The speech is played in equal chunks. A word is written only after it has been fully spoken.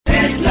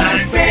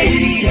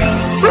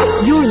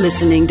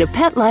listening to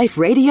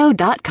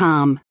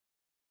PetLifeRadio.com.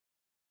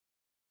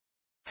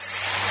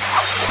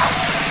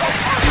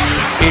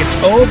 It's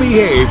Oh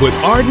Behave with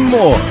Arden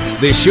Moore,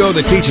 the show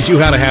that teaches you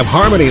how to have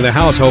harmony in the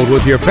household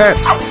with your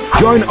pets.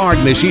 Join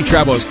Arden as she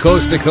travels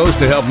coast to coast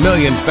to help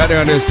millions better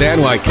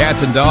understand why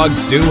cats and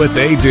dogs do what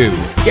they do.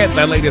 Get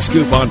the latest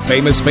scoop on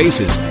famous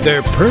faces,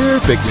 their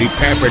perfectly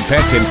pampered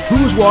pets, and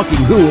who's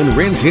walking who in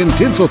Rin Tin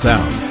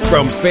Tinseltown.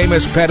 From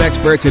famous pet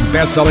experts and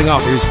best-selling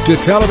authors to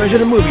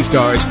television and movie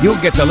stars, you'll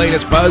get the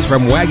latest buzz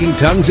from wagging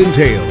tongues and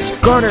tails.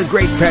 Garner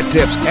great pet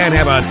tips and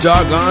have a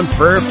doggone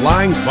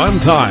fur-flying fun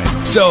time.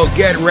 So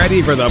get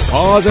ready for the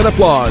pause and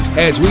applause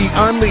as we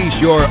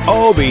unleash your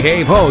Oh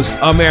Behave host,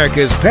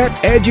 America's pet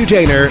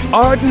edutainer,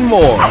 Arden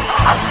Moore.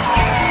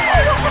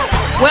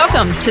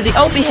 Welcome to the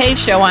Oh Behave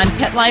Show on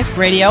Pet Life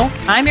Radio.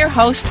 I'm your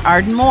host,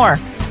 Arden Moore.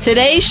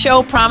 Today's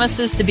show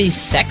promises to be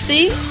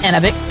sexy and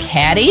a bit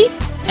catty,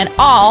 and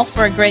all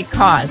for a great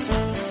cause.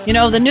 You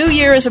know, the new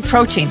year is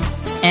approaching,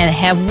 and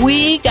have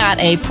we got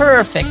a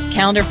perfect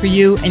calendar for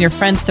you and your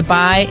friends to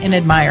buy and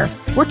admire.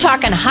 We're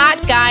talking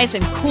hot guys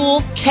and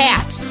cool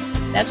cats.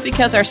 That's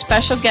because our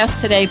special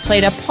guest today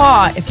played a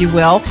paw, if you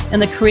will, in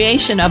the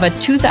creation of a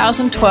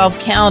 2012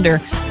 calendar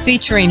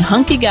featuring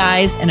hunky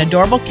guys and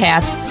adorable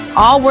cats,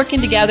 all working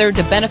together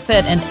to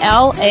benefit an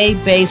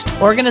LA-based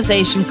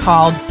organization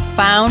called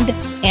Found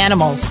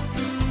Animals.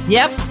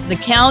 Yep, the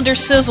calendar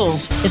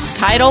sizzles. Its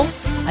title,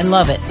 I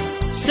love it,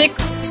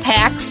 6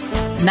 Packs,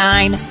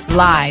 9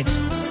 Lives.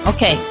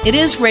 Okay, it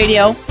is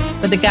radio,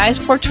 but the guys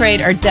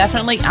portrayed are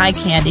definitely eye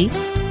candy,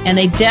 and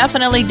they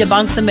definitely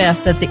debunk the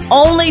myth that the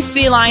only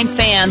feline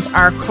fans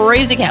are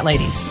crazy cat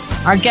ladies.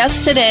 Our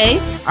guests today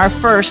are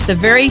first the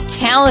very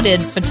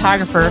talented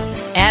photographer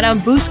Adam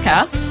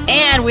Buska,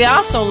 and we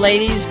also,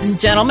 ladies and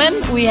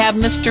gentlemen, we have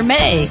Mr.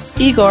 May,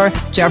 Igor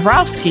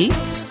Javrowski.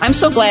 I'm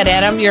so glad,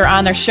 Adam, you're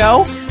on the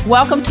show.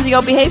 Welcome to the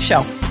Oh Behave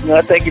Show. No,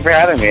 thank you for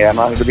having me. I'm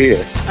honored to be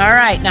here. All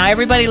right. Now,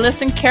 everybody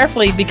listen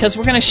carefully because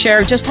we're going to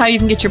share just how you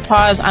can get your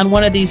paws on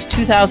one of these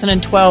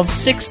 2012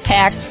 6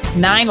 Packs,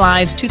 9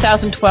 Lives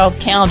 2012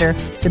 calendar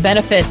to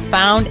benefit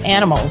Found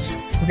Animals.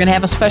 We're going to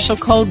have a special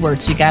code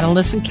word, so you got to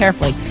listen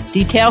carefully.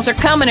 Details are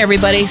coming,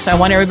 everybody, so I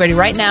want everybody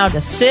right now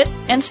to sit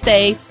and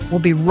stay. We'll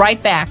be right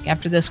back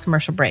after this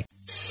commercial break.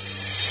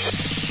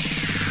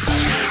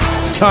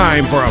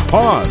 Time for a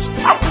pause.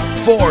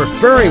 4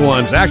 furry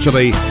ones,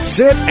 actually.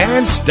 Sit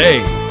and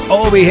stay.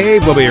 Oh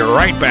Behave will be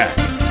right back.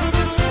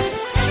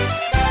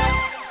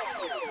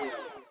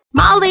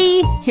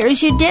 Molly,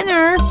 here's your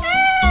dinner.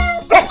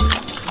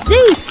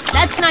 Zeus,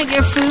 that's not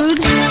your food.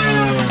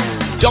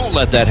 Don't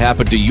let that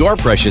happen to your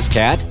precious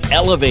cat.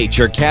 Elevate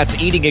your cat's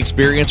eating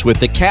experience with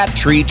the Cat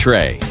Tree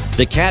Tray.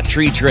 The Cat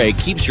Tree Tray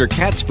keeps your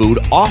cat's food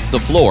off the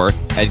floor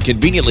and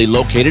conveniently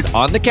located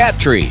on the cat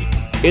tree.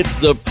 It's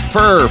the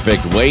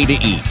perfect way to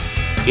eat.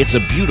 It's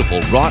a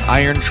beautiful wrought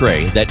iron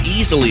tray that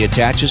easily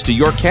attaches to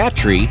your cat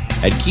tree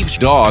and keeps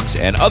dogs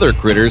and other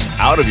critters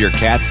out of your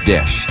cat's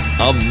dish.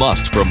 A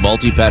must for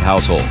multi-pet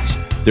households.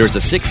 There's a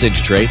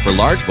 6-inch tray for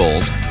large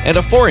bowls and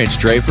a 4-inch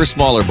tray for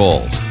smaller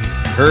bowls.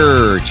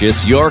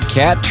 Purchase your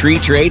Cat Tree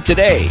Tray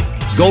today.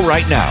 Go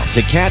right now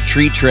to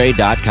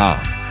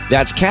cattreetray.com.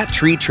 That's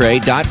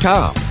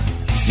cattreetray.com.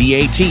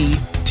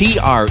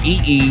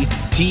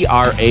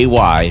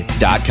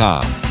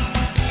 cattreetray.com.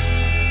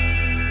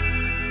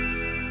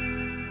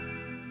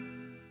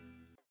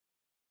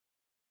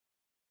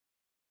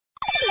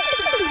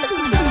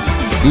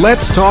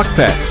 Let's Talk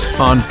Pets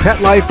on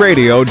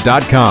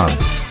PetLifeRadio.com.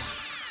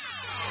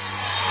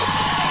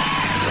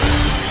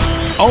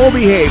 Oh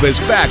Behave is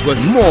back with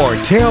more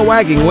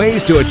tail-wagging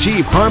ways to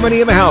achieve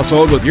harmony in the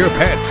household with your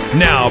pets.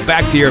 Now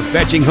back to your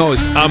fetching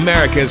host,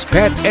 America's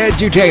pet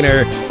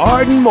edutainer,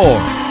 Arden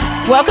Moore.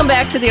 Welcome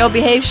back to the Oh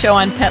Behave Show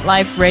on Pet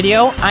Life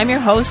Radio. I'm your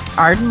host,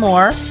 Arden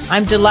Moore.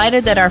 I'm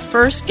delighted that our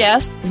first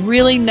guest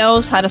really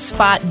knows how to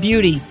spot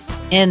beauty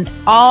in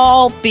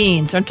all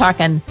beings. I'm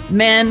talking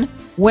men,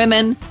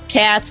 women,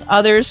 cats,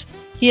 others.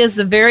 He is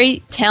the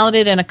very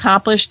talented and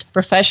accomplished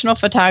professional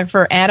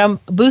photographer, Adam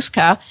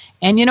Buska.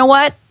 And you know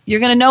what? You're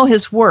going to know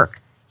his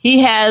work. He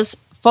has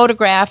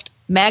photographed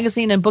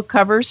magazine and book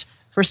covers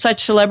for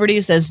such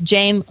celebrities as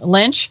Jane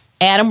Lynch.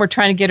 Adam, we're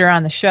trying to get her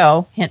on the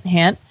show. Hint,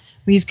 hint.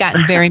 He's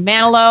gotten Barry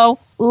Manilow.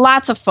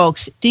 Lots of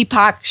folks.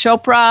 Deepak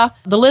Chopra.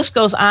 The list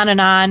goes on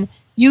and on.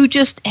 You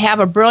just have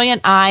a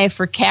brilliant eye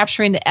for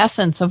capturing the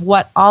essence of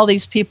what all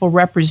these people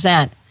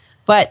represent.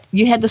 But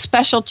you had the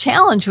special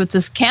challenge with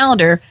this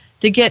calendar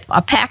to get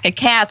a pack of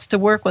cats to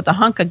work with a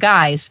hunk of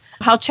guys.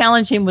 How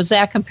challenging was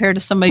that compared to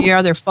some of your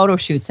other photo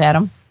shoots,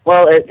 Adam?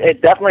 Well,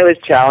 it definitely was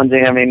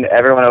challenging. I mean,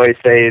 everyone always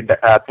say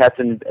pets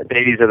and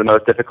babies are the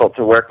most difficult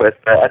to work with.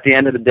 But at the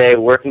end of the day,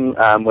 working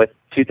with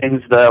two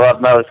things that I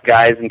love most,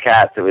 guys and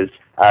cats, it was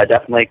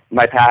definitely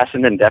my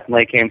passion and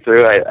definitely came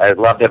through. I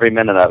loved every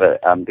minute of it.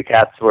 The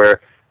cats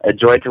were a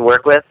joy to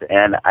work with,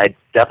 and I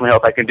definitely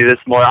hope I can do this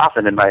more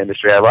often in my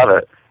industry. I love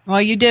it.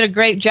 Well, you did a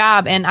great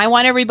job, and I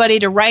want everybody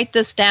to write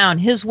this down.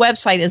 His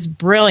website is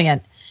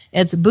brilliant.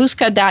 It's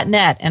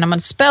buska.net, and I'm going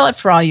to spell it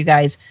for all you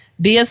guys.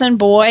 B as in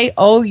boy,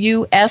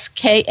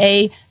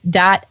 OUSKA.net.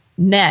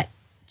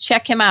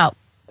 Check him out.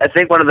 I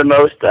think one of the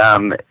most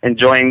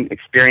enjoying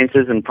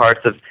experiences and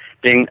parts of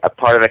being a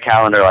part of a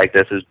calendar like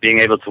this is being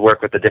able to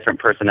work with the different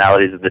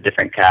personalities of the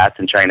different cats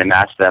and trying to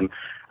match them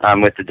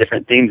with the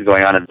different themes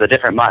going on in the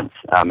different months.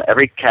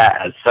 Every cat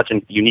has such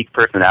a unique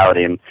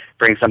personality and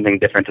brings something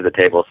different to the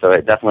table, so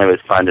it definitely was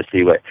fun to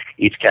see what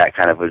each cat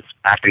kind of was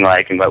acting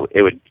like and what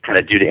it would kind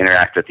of do to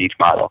interact with each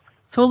model.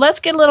 So let's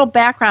get a little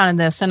background in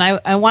this, and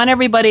I want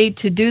everybody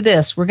to do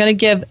this. We're going to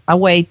give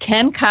away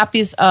 10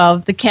 copies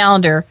of the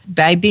calendar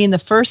by being the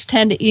first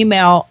 10 to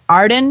email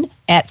Arden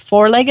at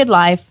 4-Legged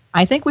Life.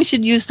 I think we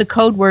should use the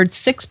code word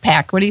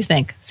 6-pack. What do you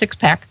think?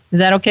 6-pack. Is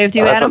that okay with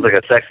you, Adam? That sounds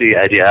like a sexy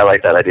idea. I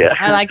like that idea.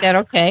 I like that.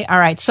 Okay. All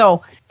right.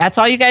 So that's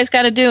all you guys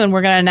got to do, and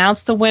we're going to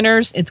announce the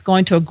winners. It's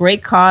going to a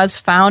great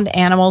cause,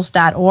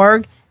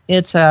 foundanimals.org.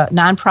 It's a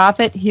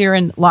nonprofit here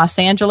in Los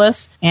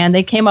Angeles, and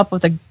they came up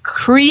with a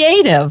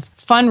creative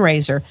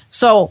fundraiser.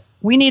 So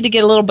we need to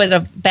get a little bit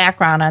of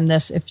background on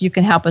this, if you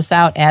can help us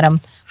out,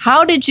 Adam.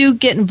 How did you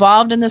get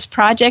involved in this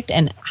project,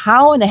 and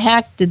how in the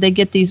heck did they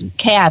get these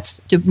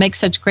cats to make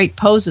such great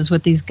poses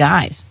with these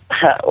guys?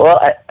 Well,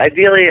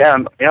 ideally,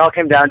 it all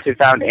came down to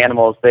Found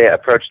Animals. They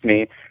approached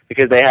me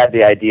because they had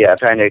the idea of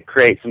trying to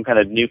create some kind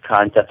of new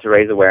concept to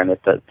raise awareness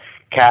that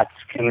cats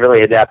can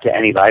really adapt to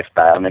any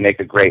lifestyle, and they make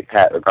a great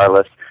pet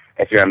regardless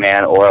if you're a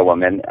man or a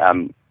woman.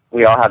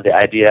 We all have the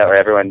idea, or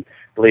everyone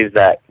believes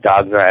that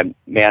dogs are a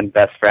man's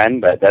best friend,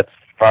 but that's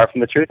far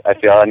from the truth, I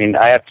feel. I mean,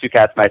 I have 2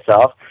 cats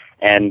myself,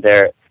 and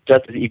they're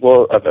just as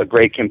equal of a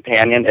great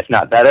companion, if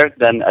not better,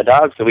 than a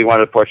dog. So we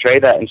wanted to portray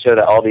that and show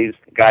that all these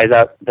guys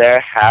out there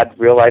had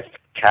real-life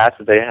cats,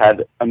 that they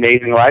had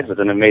amazing lives with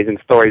and amazing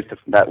stories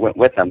that went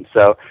with them.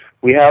 So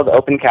we held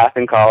open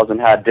casting calls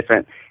and had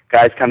different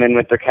guys come in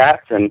with their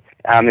cats, and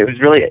it was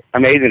really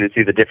amazing to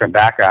see the different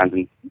backgrounds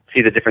and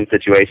see the different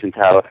situations,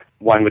 how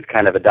one would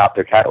kind of adopt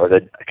their cat or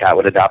the cat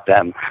would adopt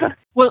them.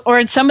 Well, or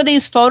in some of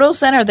these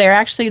photos, then, are they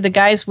actually the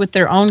guys with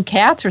their own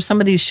cats, or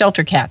some of these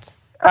shelter cats?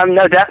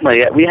 No,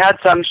 definitely. We had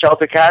some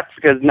shelter cats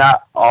because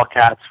not all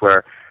cats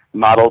were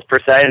models per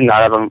se, and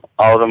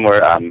all of them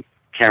were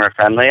camera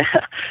friendly.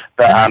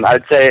 But I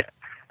would say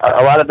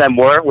a lot of them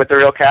were with the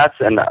real cats,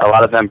 and a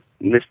lot of them,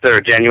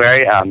 Mr.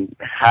 January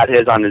had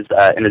his on his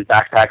in his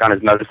backpack on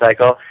his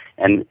motorcycle,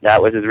 and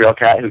that was his real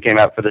cat who came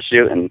out for the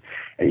shoot. And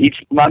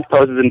each month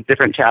poses a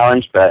different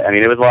challenge, but I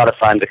mean, it was a lot of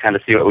fun to kind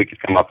of see what we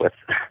could come up with.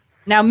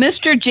 Now,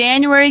 Mr.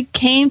 January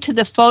came to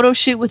the photo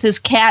shoot with his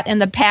cat in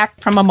the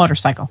pack from a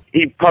motorcycle.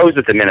 He posed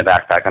with him in a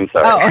backpack, I'm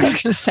sorry. Oh, I was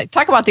going to say,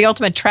 talk about the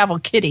ultimate travel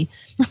kitty.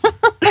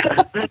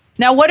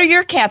 Now, what are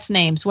your cats'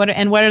 names? What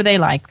are they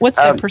like? What's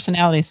their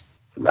personalities?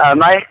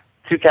 My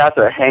 2 cats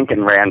are Hank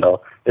and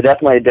Randall. They're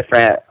definitely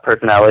different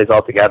personalities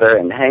altogether,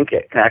 and Hank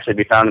can actually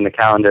be found in the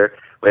calendar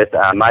with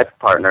my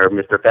partner,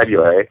 Mr.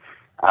 February.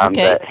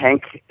 Okay. But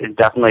Hank is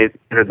definitely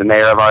the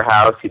mayor of our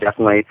house. He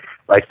definitely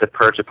likes to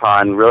perch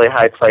upon really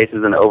high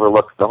places and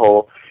overlooks the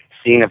whole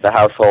scene of the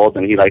household,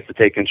 and he likes to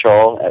take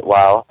control,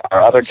 while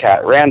our other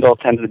cat, Randall,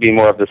 tends to be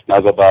more of the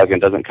snuggle bug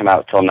and doesn't come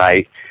out till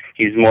night.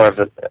 He's more of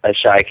a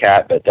shy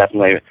cat, but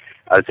definitely,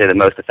 I would say, the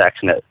most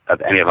affectionate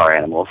of any of our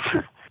animals.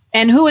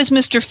 And who is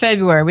Mr.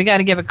 February? We got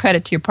to give a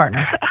credit to your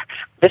partner.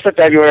 Mr.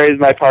 February is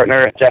my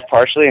partner, Jeff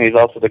Parsley, and he's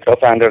also the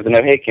co-founder of the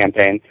No Hate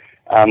campaign.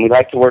 We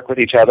like to work with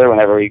each other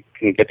whenever we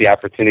can get the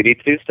opportunity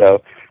to,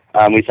 so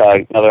we saw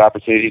another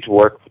opportunity to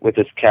work with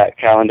this cat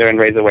calendar and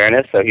raise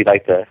awareness, so he'd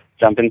like to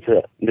jump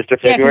into Mr.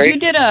 February. Yeah, because you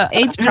did an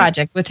AIDS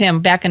project with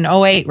him back in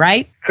 2008,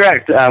 right?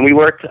 Correct. We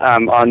worked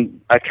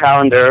on a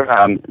calendar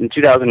in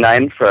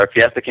 2009 for our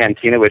Fiesta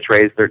Cantina, which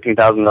raised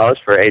 $13,000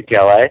 for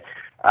APLA.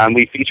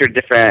 We featured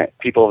different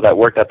people that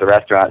worked at the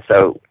restaurant,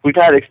 so we've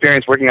had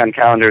experience working on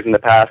calendars in the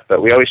past,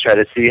 but we always try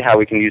to see how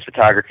we can use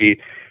photography,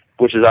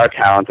 which is our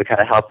talent, to kind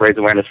of help raise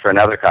awareness for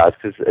another cause,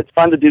 because it's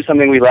fun to do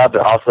something we love,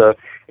 but also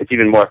it's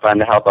even more fun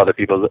to help other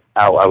people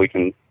out while we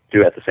can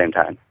do it at the same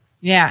time.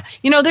 Yeah.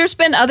 There's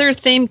been other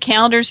themed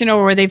calendars,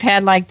 where they've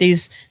had like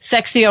these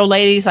sexy old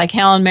ladies like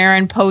Helen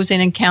Mirren posing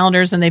in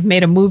calendars, and they've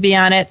made a movie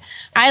on it.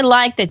 I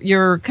like that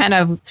you're kind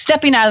of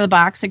stepping out of the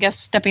box, I guess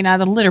stepping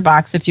out of the litter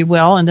box, if you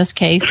will, in this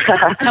case,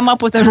 to come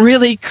up with a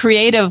really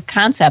creative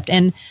concept.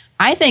 And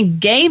I think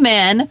gay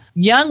men,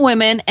 young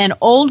women, and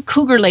old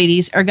cougar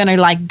ladies are going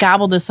to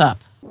gobble this up.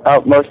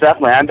 Oh, most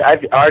definitely.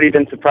 I've already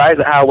been surprised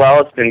at how well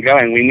it's been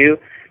going. We knew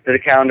that a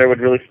calendar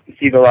would really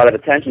receive a lot of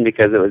attention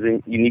because it was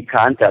a unique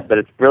concept, but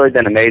it's really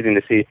been amazing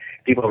to see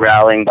people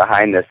rallying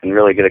behind this and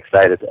really get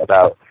excited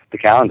about the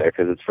calendar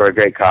because it's for a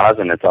great cause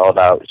and it's all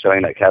about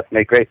showing that cats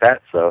make great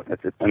pets, so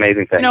it's an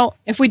amazing thing.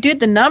 If we did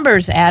the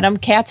numbers, Adam,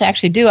 cats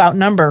actually do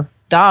outnumber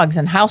dogs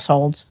in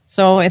households.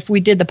 So if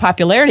we did the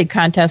popularity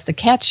contest, the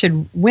cats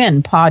should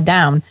win, paw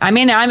down. I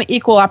mean, I'm an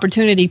equal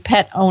opportunity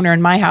pet owner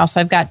in my house.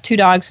 I've got 2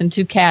 dogs and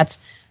 2 cats,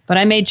 but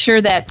I made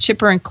sure that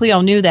Chipper and Cleo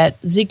knew that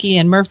Zeke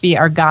and Murphy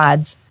are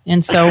gods,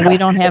 and so we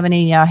don't have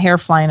any hair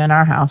flying in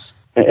our house.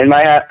 In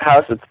my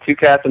house, it's 2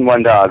 cats and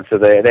 1 dog, so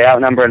they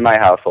outnumber in my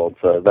household,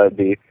 so that would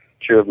be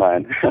true of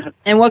mine.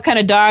 And what kind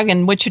of dog,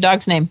 and what's your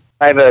dog's name?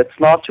 I have a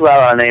small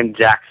Chihuahua named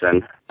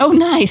Jackson, Oh,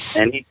 nice.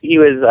 and he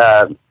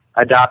was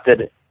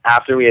adopted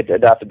after we had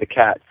adopted the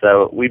cat,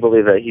 so we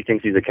believe that he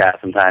thinks he's a cat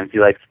sometimes. He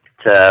likes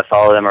to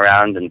follow them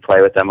around and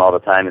play with them all the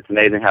time. It's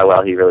amazing how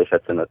well he really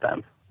fits in with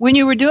them. When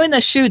you were doing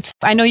the shoots,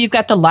 I know you've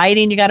got the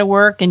lighting you got to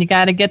work and you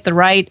got to get the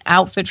right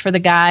outfit for the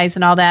guys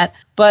and all that.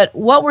 But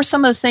what were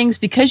some of the things,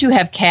 because you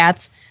have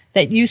cats,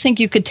 that you think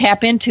you could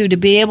tap into to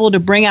be able to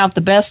bring out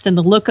the best in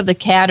the look of the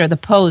cat or the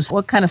pose?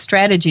 What kind of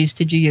strategies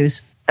did you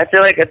use? I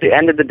feel like at the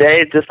end of the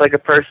day, just like a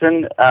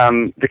person,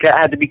 the cat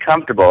had to be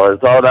comfortable. It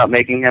was all about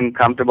making him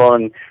comfortable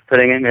and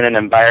putting him in an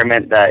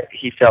environment that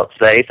he felt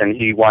safe and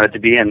he wanted to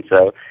be in.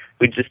 So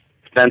we just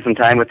spent some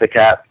time with the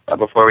cat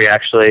before we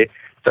actually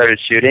started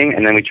shooting,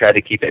 and then we tried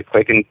to keep it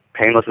quick and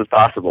painless as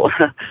possible.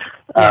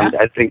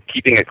 I think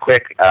keeping it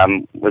quick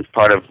was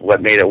part of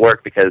what made it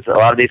work, because a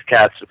lot of these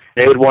cats,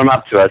 they would warm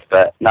up to us,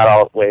 but not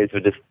always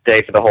would just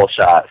stay for the whole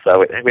shot. So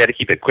we had to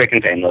keep it quick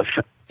and painless.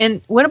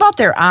 And what about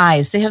their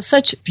eyes? They have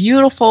such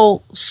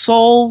beautiful,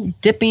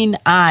 soul-dipping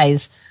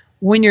eyes.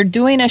 When you're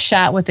doing a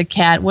shot with a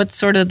cat, what's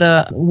sort of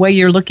the way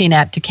you're looking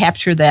at to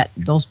capture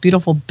those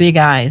beautiful big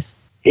eyes?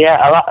 Yeah,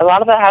 a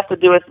lot of that has to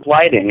do with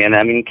lighting. And,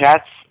 I mean,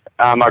 cats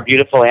are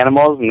beautiful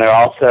animals, and they're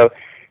also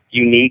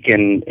unique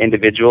and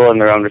individual in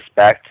their own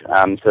respect.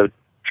 So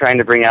trying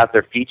to bring out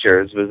their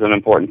features was an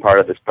important part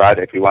of this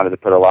project. We wanted to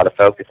put a lot of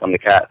focus on the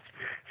cats.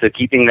 So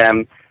keeping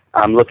them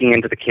looking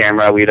into the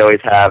camera, we'd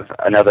always have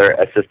another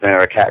assistant or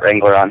a cat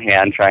wrangler on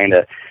hand trying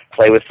to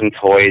play with some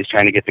toys,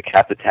 trying to get the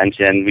cat's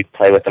attention. We'd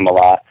play with them a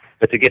lot.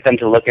 But to get them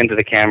to look into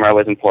the camera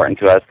was important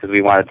to us, because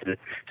we wanted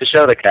to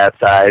show the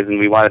cat's eyes, and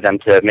we wanted them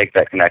to make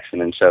that connection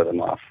and show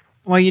them off.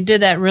 Well, you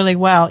did that really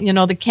well. You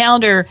know, the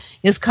calendar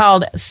is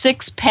called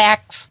 6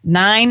 Packs,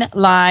 9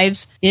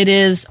 Lives. It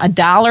is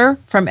 $1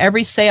 from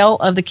every sale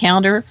of the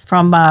calendar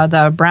from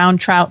the Brown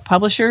Trout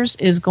Publishers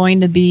is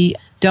going to be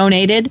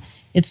donated.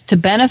 It's to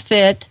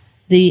benefit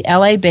the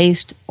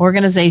LA-based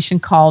organization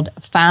called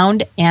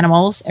Found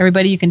Animals.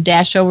 Everybody, you can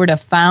dash over to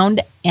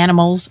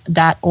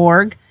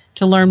foundanimals.org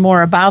to learn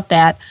more about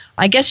that.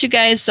 I guess you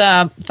guys,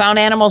 Found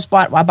Animals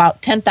bought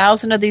about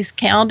 10,000 of these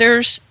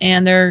calendars,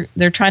 and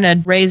they're trying to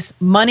raise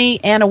money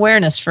and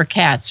awareness for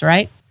cats,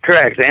 right?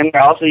 Correct, and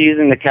they're also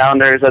using the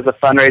calendars as a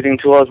fundraising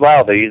tool as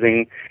well. They're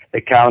using the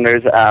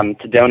calendars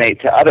to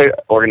donate to other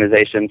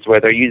organizations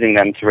where they're using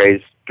them to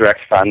raise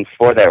direct funds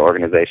for their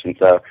organization.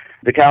 So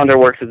the calendar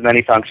works as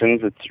many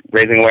functions. It's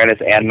raising awareness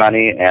and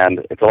money,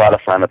 and it's a lot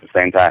of fun at the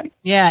same time.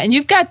 Yeah, and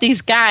you've got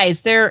these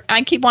guys.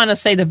 I keep wanting to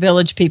say the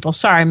Village People.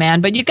 Sorry,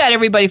 man, but you've got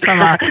everybody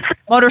from a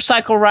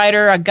motorcycle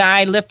rider, a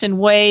guy lifting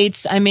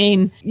weights. I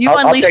mean,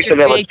 unleashed your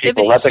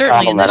creativity. That's a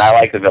compliment. I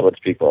like the Village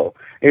People.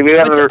 We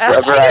have a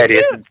variety.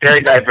 It's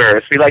very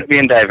diverse. We like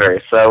being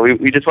diverse. So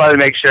we just wanted to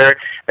make sure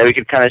that we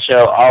could kind of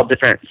show all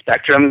different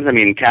spectrums. I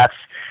mean, cats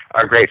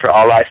are great for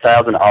all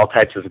lifestyles and all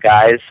types of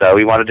guys, so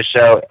we wanted to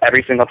show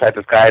every single type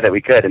of guy that we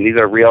could, and these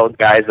are real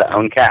guys that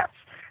own cats,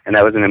 and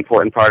that was an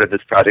important part of this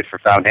project for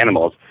Found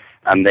Animals.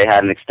 They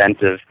had an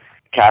extensive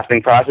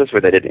casting process where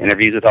they did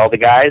interviews with all the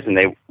guys, and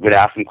they would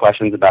ask them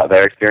questions about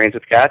their experience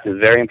with cats. It was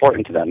very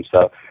important to them,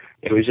 so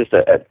it was just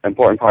an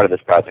important part of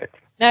this project.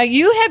 Now,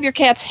 you have your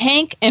cats,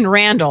 Hank and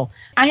Randall.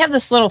 I have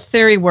this little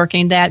theory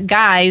working that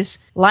guys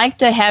like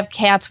to have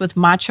cats with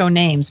macho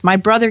names. My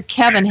brother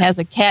Kevin has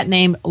a cat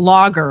named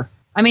Logger.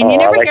 I mean, you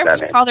never hear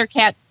us call their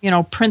cat,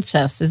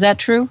 Princess. Is that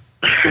true?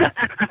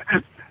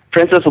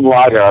 Princess and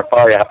Logger are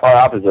far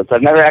opposites.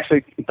 I've never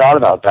actually thought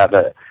about that,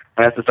 but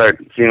I have to start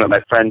seeing what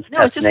my friends'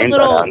 No, it's just a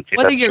little,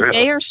 whether you're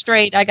gay or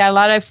straight, I got a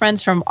lot of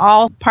friends from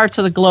all parts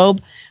of the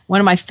globe. One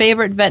of my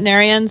favorite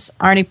veterinarians,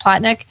 Arnie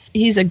Plotnick,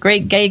 he's a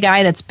great gay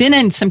guy that's been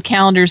in some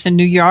calendars in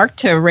New York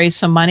to raise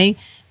some money.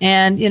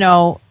 And,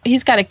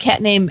 he's got a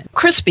cat named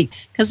Crispy,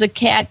 because the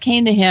cat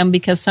came to him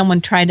because someone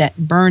tried to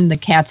burn the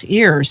cat's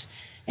ears.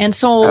 And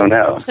so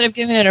instead of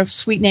giving it a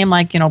sweet name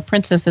like,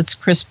 Princess, it's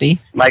Crispy.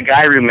 My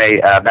guy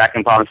roommate back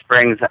in Palm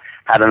Springs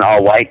had an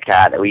all-white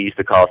cat that we used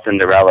to call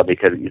Cinderella,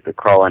 because it used to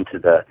crawl into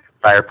the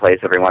fireplace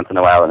every once in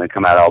a while and then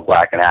come out all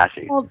black and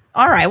ashy. Well,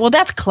 all right. Well,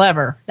 that's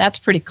clever. That's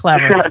pretty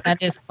clever. That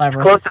is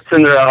clever. It's close to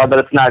Cinderella, but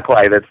it's not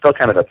quite. It's still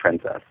kind of a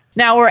princess.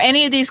 Now, were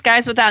any of these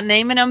guys, without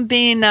naming them,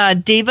 being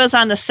divas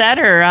on the set,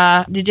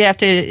 or did you have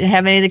to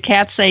have any of the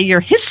cats say your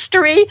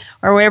history,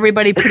 or were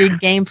everybody pretty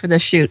game for the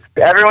shoot?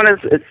 Everyone is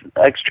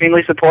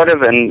extremely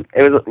supportive, and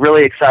it was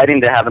really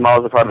exciting to have them all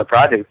as a part of the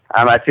project.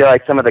 I feel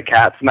like some of the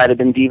cats might have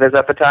been divas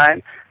at the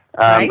time,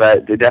 right.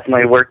 But they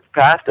definitely worked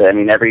past it. I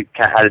mean, every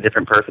cat had a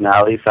different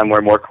personality. Some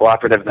were more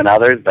cooperative than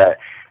others, but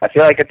I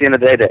feel like at the end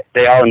of the day,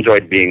 they all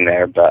enjoyed being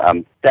there, but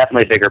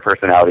definitely bigger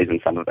personalities than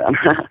some of them.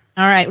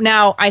 All right.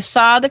 Now, I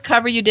saw the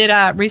cover you did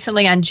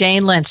recently on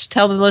Jane Lynch.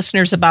 Tell the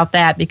listeners about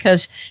that,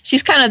 because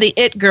she's kind of the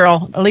it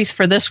girl, at least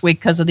for this week,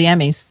 because of the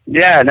Emmys.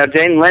 Yeah, no,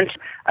 Jane Lynch,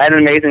 I had an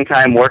amazing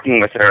time working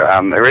with her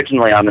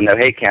originally on the No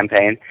Hate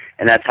campaign,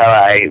 and that's how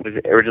I was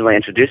originally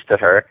introduced to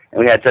her.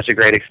 And we had such a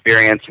great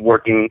experience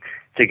working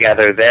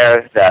together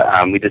there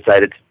that we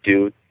decided to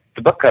do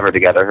the book cover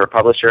together. Her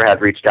publisher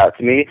had reached out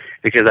to me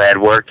because I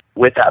had worked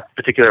with that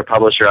particular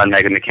publisher on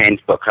Meghan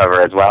McCain's book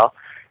cover as well.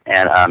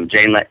 And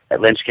Jane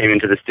Lynch came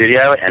into the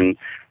studio, and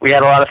we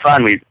had a lot of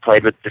fun. We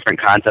played with different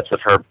concepts of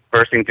her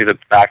bursting through the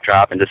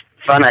backdrop and just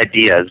fun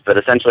ideas, but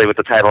essentially with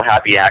the title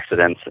Happy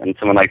Accidents and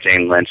someone like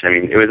Jane Lynch. I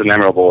mean, it was a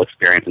memorable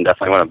experience and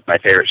definitely one of my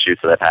favorite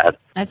shoots that I've had.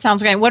 That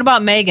sounds great. What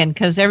about Meghan?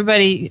 Because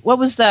everybody, what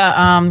was the,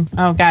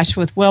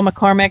 with Will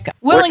McCormick?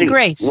 And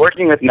Grace.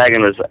 Working with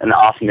Meghan was an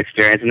awesome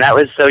experience, and that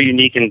was so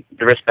unique in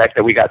the respect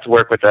that we got to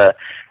work with a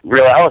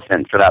real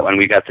elephant for that one.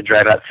 We got to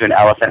drive out to an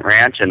elephant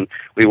ranch, and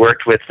we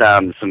worked with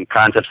some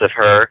concepts of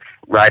her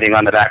riding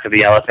on the back of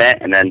the elephant,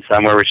 and then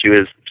somewhere where she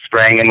was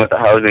spraying in with a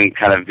hose and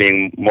kind of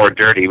being more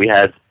dirty. We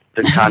had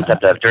the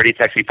concept of dirty,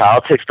 sexy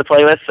politics to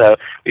play with, so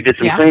we did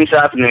some clean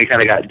stuff, and then we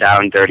kind of got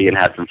down dirty and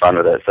had some fun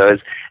with it. So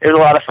it was a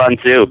lot of fun,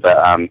 too, but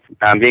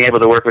being able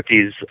to work with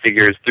these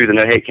figures through the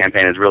No Hate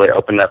campaign has really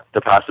opened up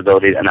the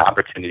possibilities and the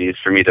opportunities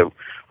for me to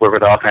work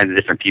with all kinds of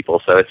different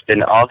people. So it's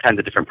been all kinds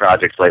of different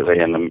projects lately,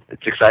 and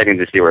it's exciting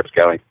to see where it's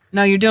going.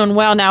 No, you're doing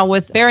well now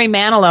with Barry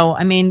Manilow.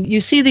 I mean, you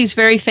see these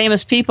very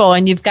famous people,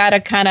 and you've got to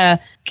kind of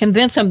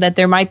convince them that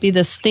there might be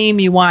this theme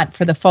you want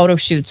for the photo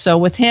shoot. So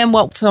with him,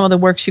 what some of the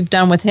works you've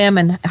done with him,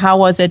 and how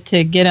was it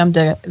to get him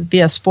to be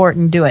a sport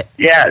and do it?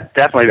 Yeah,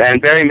 definitely.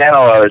 And Barry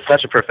Manilow is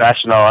such a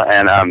professional,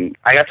 and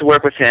I got to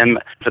work with him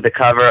for the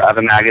cover of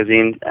a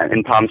magazine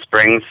in Palm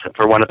Springs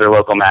for one of their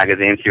local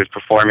magazines. He was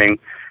performing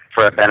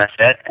for a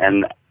benefit,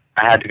 and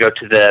I had to go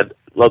to the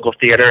local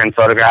theater and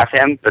photograph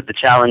him, but the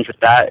challenge with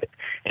that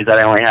is that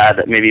I only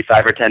had maybe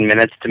 5 or 10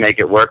 minutes to make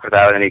it work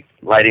without any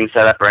lighting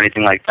setup or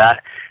anything like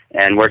that.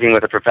 And working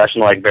with a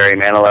professional like Barry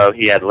Manilow,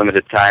 he had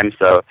limited time,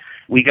 so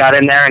we got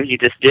in there and he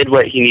just did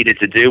what he needed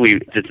to do. We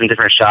did some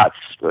different shots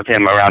with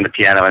him around the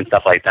piano and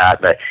stuff like that,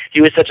 but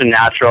he was such a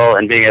natural,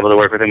 and being able to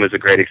work with him was a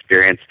great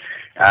experience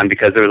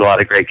because there was a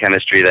lot of great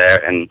chemistry there,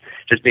 and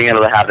just being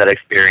able to have that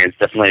experience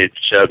definitely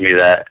showed me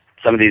that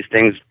some of these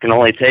things can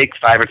only take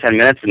 5 or 10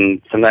 minutes,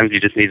 and sometimes you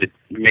just need to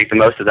make the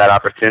most of that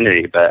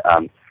opportunity. But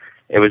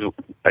it was,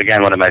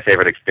 again, one of my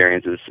favorite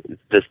experiences,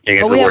 just being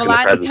able to work in the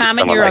presence of someone like him. We have a lot in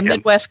common. You're a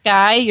Midwest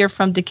guy. You're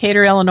from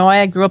Decatur, Illinois.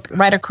 I grew up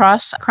right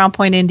across Crown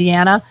Point,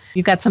 Indiana.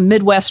 You've got some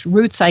Midwest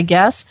roots, I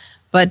guess.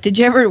 But did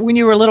you ever, when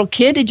you were a little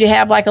kid, did you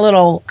have like a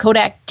little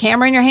Kodak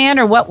camera in your hand,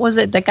 or what was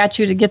it that got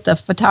you to get the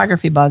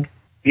photography bug?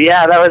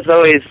 Yeah, that was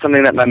always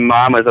something that my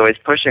mom was always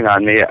pushing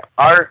on me.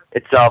 Art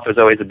itself was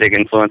always a big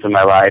influence in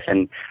my life,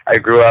 and I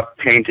grew up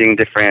painting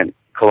different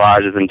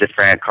collages and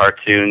different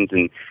cartoons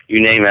and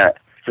you name it,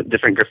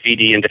 different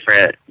graffiti and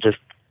different just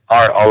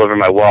art all over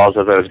my walls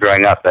as I was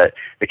growing up. But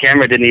the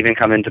camera didn't even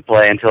come into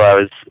play until I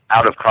was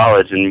out of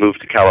college and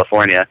moved to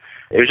California.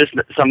 It was just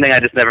something I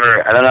just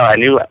never, I don't know, I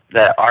knew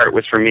that art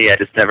was for me. I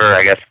just never,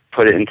 I guess,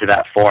 put it into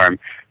that form.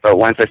 But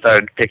once I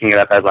started picking it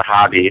up as a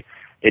hobby,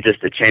 it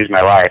changed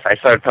my life. I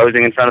started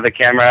posing in front of the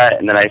camera,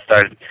 and then I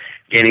started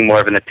gaining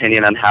more of an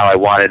opinion on how I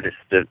wanted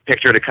the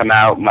picture to come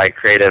out. My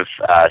creative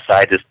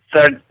side just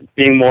started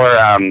being more,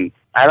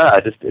 I don't know,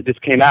 it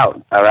just came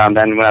out around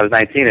then when I was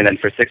 19. And then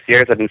for 6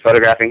 years, I've been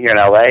photographing here in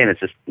LA, and it's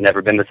just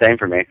never been the same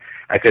for me.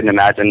 I couldn't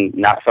imagine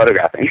not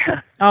photographing.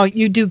 Oh,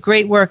 you do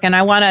great work, and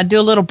I want to do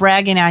a little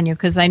bragging on you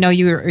because I know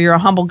you're a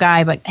humble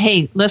guy. But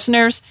hey,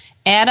 listeners,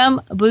 Adam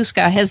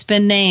Buska has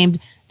been named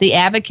The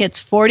Advocate's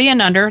 40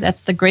 and Under.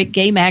 That's the great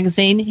gay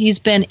magazine. He's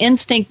been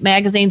Instinct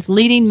Magazine's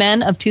Leading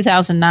Men of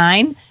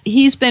 2009.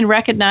 He's been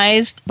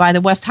recognized by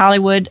the West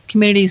Hollywood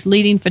community's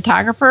leading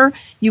photographer.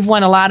 You've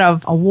won a lot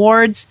of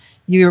awards.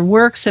 Your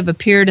works have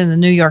appeared in the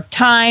New York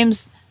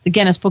Times, the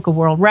Guinness Book of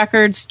World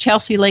Records,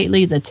 Chelsea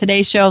Lately, The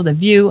Today Show, The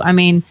View. I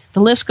mean, the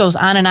list goes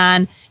on,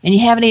 and you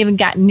haven't even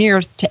gotten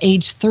near to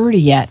age 30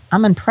 yet.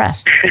 I'm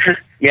impressed.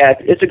 Yeah,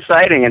 it's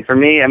exciting, and for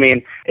me, I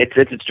mean, it's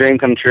a dream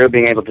come true,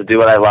 being able to do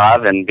what I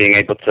love and being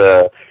able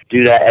to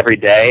do that every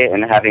day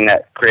and having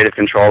that creative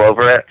control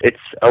over it. It's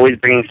always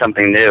bringing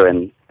something new,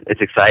 and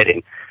it's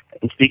exciting.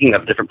 And speaking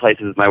of different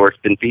places my work's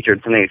been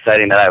featured, something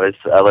exciting that I was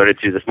alerted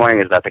to this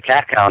morning is that the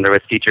cat calendar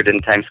was featured in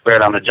Times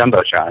Square on the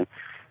Jumbotron.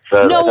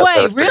 So no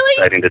way, really?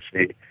 Exciting to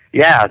see.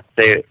 Yeah,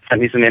 they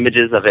sent me some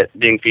images of it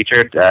being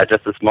featured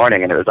just this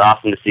morning, and it was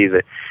awesome to see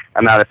the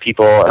amount of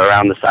people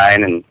around the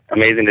sign, and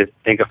amazing to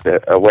think of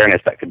the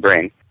awareness that could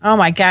bring. Oh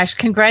my gosh,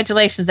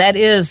 congratulations. That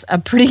is a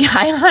pretty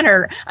high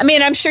honor. I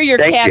mean, I'm sure your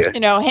cats,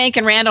 you know, Hank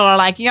and Randall are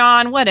like,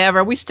 yawn,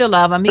 whatever, we still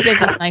love him. He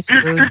gives us nice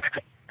food.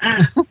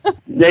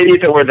 Maybe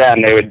if it were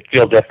them, they would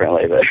feel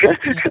differently. But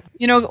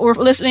you know, we're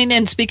listening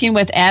and speaking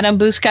with Adam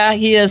Buska.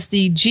 He is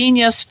the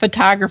genius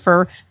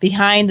photographer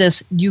behind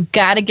this You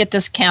Gotta Get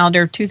This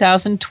Calendar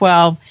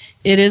 2012.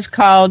 It is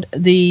called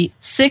the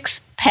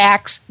 6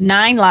 Packs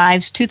 9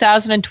 Lives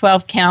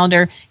 2012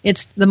 calendar.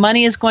 The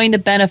money is going to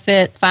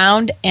benefit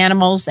Found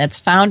Animals. That's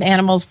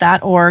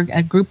foundanimals.org,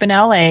 a group in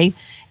LA.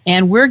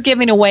 And we're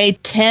giving away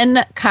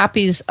 10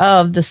 copies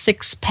of the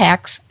 6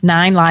 Packs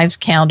 9 Lives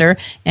calendar.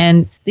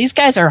 And these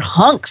guys are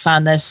hunks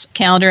on this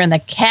calendar, and the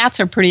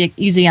cats are pretty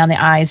easy on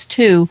the eyes,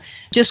 too.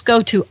 Just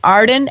go to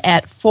Arden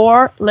at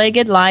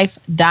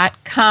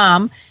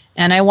fourleggedlife.com,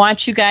 and I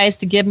want you guys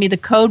to give me the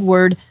code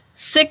word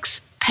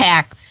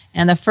 6-pack.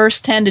 And the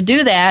first 10 to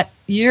do that,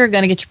 you're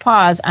going to get your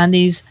paws on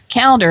these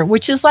calendar,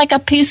 which is like a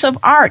piece of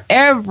art.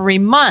 Every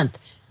month,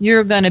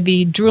 you're going to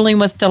be drooling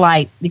with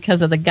delight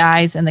because of the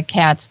guys and the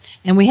cats.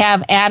 And we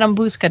have Adam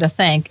Buska to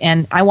thank.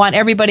 And I want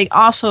everybody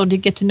also to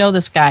get to know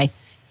this guy.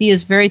 He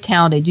is very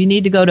talented. You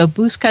need to go to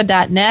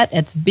buska.net.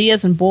 It's B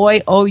as in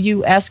boy,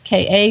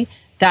 OUSKA.net.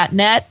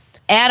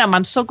 Adam,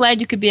 I'm so glad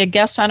you could be a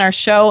guest on our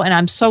show, and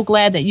I'm so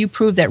glad that you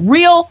proved that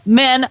real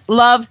men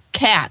love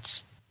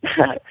cats.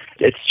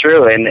 It's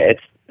true, and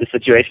it's the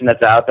situation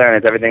that's out there, and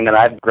it's everything that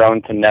I've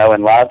grown to know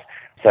and love.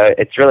 So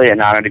it's really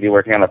an honor to be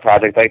working on a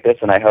project like this,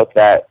 and I hope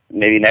that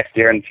maybe next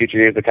year and future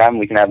years to come,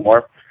 we can have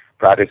more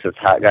projects with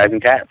hot guys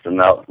and cats,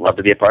 and I'll love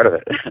to be a part of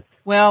it.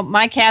 Well,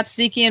 my cats,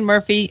 Zeke and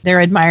Murphy,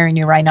 they're admiring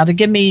you right now. They're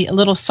giving me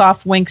little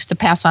soft winks to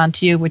pass on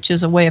to you, which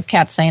is a way of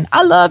cats saying,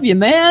 I love you,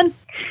 man.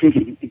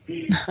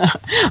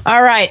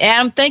 All right,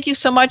 Adam, thank you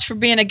so much for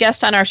being a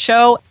guest on our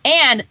show.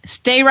 And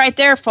stay right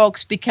there,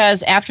 folks,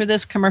 because after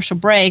this commercial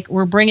break,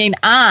 we're bringing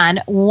on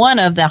one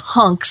of the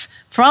hunks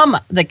from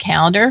the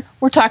calendar.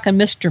 We're talking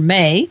Mr.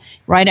 May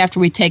right after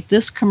we take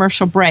this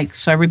commercial break.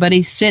 So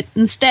everybody sit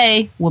and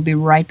stay. We'll be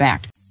right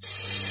back.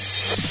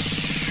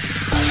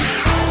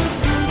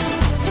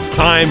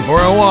 Time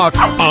for a walk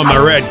on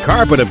the red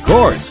carpet, of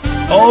course.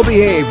 Oh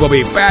Behave will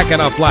be back in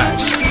a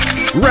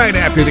flash right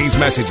after these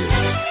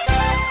messages.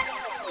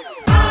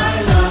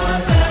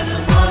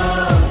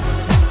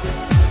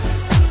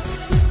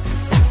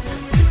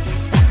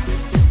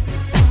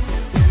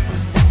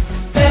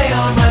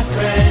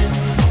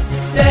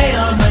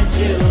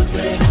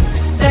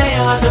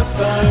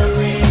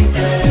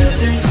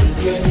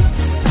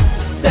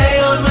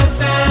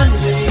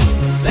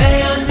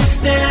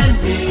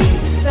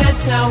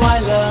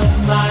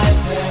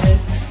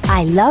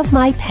 I Love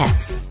My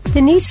Pets,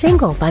 the new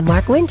single by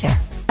Mark Winter,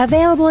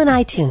 available on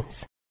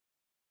iTunes.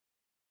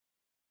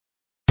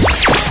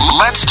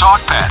 Let's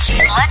talk pets.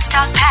 Let's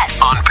talk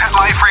pets On Pet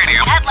Life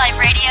Radio. Pet Life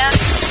Radio.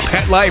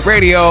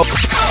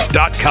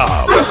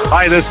 PetLifeRadio.com.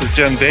 Hi, this is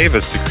Jen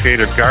Davis, the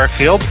creator of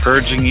Garfield,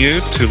 urging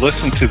you to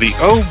listen to the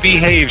Oh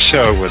Behave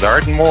Show with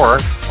Arden Moore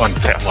on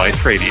Pet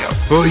Life Radio.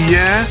 Oh,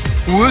 yeah?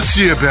 We'll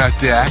see about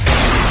that.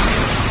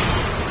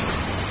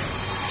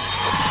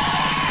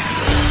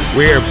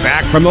 We're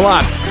back from the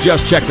lot.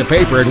 Just checked the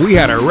paper and we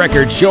had a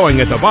record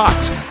showing at the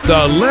box.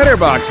 The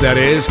letterbox, that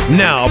is.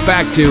 Now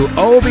back to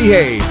Oh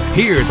Behave.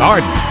 Here's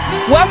Arden.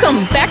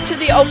 Welcome back to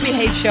the Oh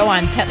Behave Show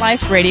on Pet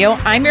Life Radio.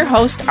 I'm your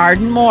host,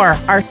 Arden Moore.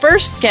 Our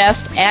first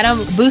guest, Adam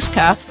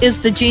Buska, is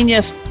the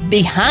genius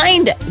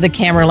behind the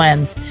camera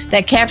lens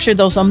that captured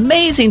those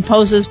amazing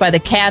poses by the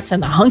cats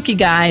and the hunky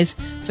guys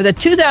for the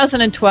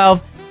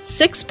 2012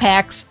 6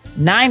 Packs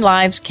 9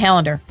 Lives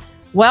calendar.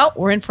 Well,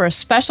 we're in for a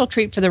special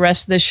treat for the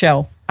rest of the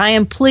show. I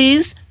am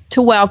pleased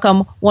to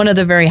welcome one of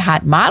the very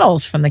hot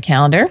models from the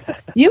calendar.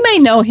 You may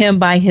know him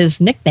by his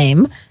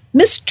nickname,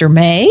 Mr.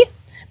 May,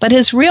 but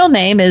his real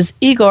name is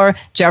Igor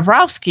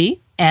Javrowski,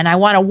 and I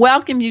want to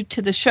welcome you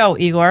to the show,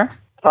 Igor.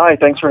 Hi,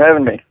 thanks for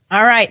having me.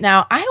 All right,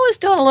 now, I was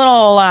doing a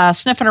little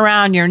sniffing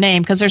around your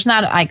name, because there's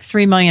not like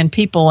 3 million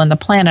people on the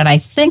planet, I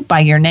think, by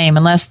your name,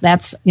 unless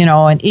that's,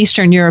 an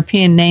Eastern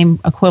European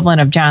name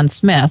equivalent of John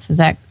Smith. Is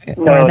that...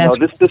 No, this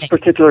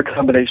particular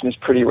combination is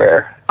pretty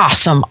rare.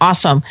 Awesome.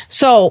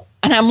 So,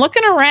 and I'm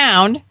looking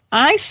around,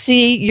 I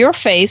see your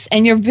face,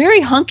 and you're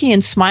very hunky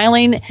and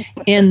smiling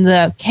in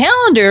the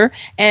calendar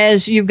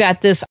as you've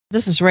got this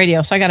is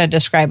radio, so I got to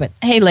describe it.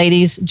 Hey,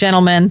 ladies,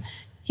 gentlemen,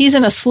 he's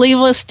in a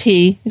sleeveless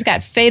tee, he's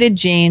got faded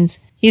jeans,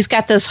 he's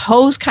got this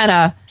hose kind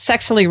of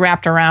sexily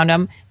wrapped around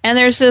him, and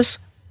there's this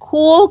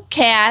cool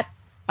cat,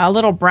 a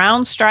little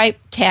brown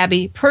striped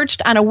tabby,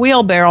 perched on a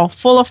wheelbarrow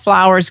full of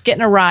flowers,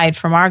 getting a ride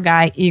from our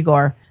guy,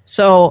 Igor.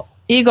 So,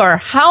 Igor,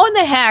 how in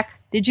the heck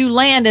did you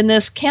land in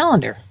this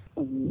calendar?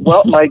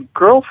 Well, my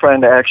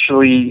girlfriend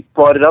actually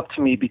brought it up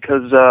to me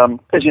because,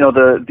 as you know,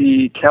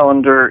 the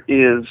calendar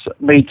is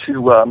made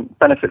to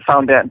benefit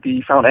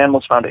the Found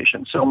Animals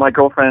Foundation. So my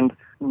girlfriend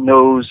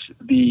knows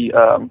the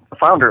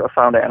founder of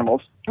Found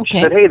Animals. Okay.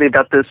 She said, hey, they've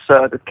got this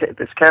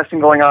casting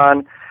going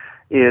on.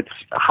 It's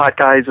hot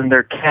guys and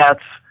their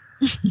cats.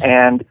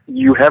 And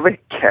you have a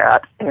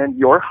cat, and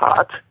you're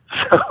hot.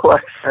 So I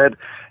said,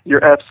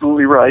 you're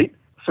absolutely right.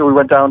 So we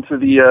went down to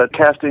the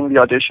casting, the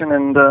audition,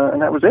 and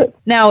that was it.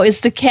 Now,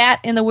 is the cat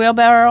in the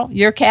wheelbarrow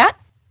your cat?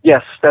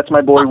 Yes, that's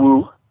my boy,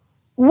 Woo.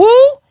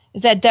 Woo?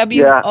 Is that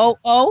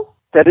W-O-O?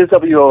 That is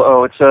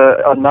W-O-O. It's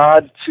a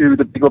nod to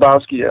the Big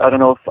Lebowski. I don't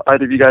know if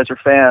either of you guys are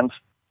fans.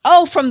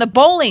 Oh, from the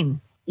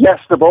bowling. Yes,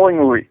 the bowling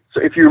movie.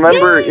 So if you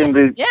remember in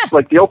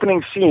the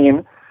opening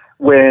scene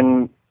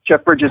when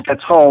Jeff Bridges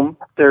gets home,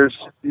 there's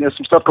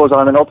some stuff goes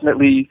on, and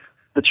ultimately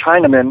the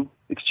Chinaman,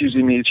 excuse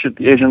me, it should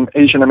be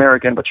Asian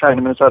American, but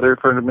Chinaman is how they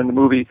refer to him in the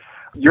movie,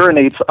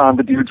 urinates on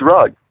the dude's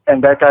rug,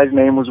 and that guy's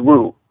name was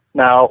Woo.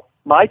 Now,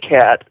 my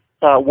cat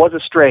was a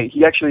stray.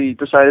 He actually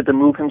decided to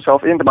move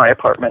himself into my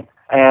apartment,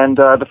 and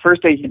the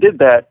first day he did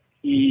that,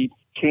 he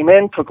came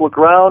in, took a look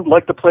around,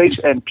 liked the place,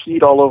 and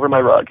peed all over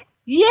my rug.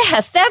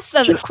 Yes, that's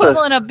the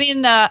equivalent of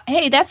being,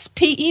 hey, that's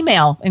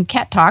email in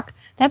cat talk.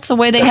 That's the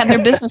way they had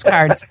their business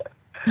cards.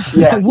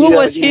 Yeah, Woo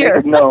was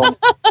here.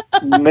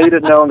 Made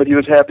it known that he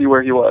was happy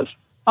where he was.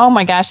 Oh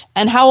my gosh!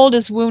 And how old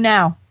is Woo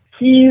now?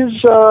 He's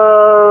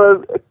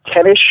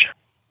 10-ish.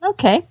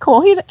 Okay,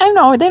 cool. I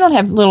know they don't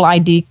have little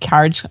ID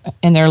cards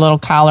in their little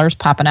collars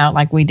popping out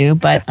like we do,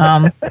 but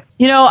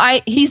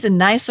he's a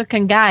nice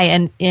looking guy.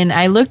 And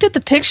I looked at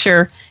the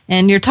picture,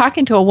 and you're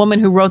talking to a woman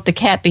who wrote the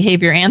cat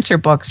behavior answer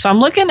book. So I'm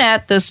looking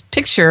at this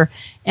picture,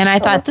 and I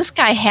thought this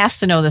guy has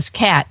to know this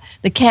cat.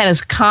 The cat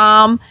is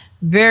calm,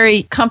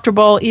 very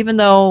comfortable, even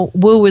though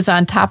Woo was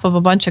on top of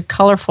a bunch of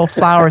colorful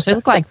flowers. They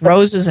look like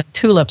roses and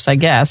tulips, I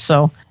guess.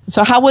 So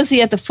how was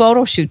he at the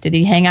photo shoot? Did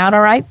he hang out all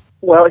right?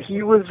 Well,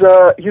 he was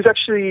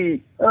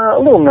actually a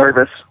little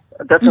nervous,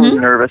 definitely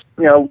nervous.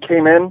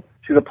 Came in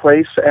to the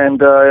place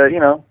and,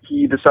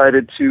 he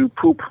decided to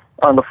poop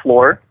on the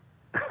floor.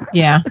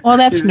 Yeah, well,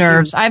 that's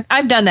nerves.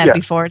 I've done that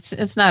before.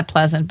 It's not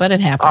pleasant, but it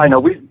happens. I know,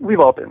 we've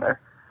all been there.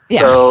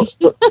 Yeah. So,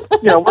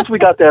 once we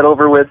got that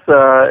over with,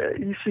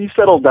 he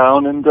settled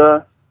down and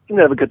he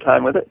had a good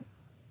time with it.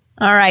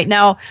 All right.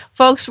 Now,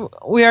 folks,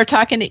 we are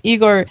talking to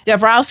Igor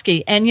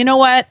Dabrowski. And you know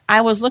what? I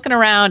was looking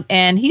around,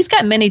 and he's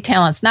got many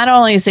talents. Not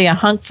only is he a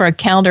hunk for a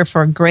calendar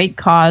for a great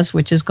cause,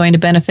 which is going to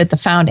benefit the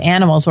Found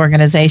Animals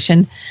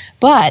organization,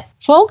 but,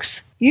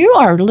 folks, you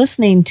are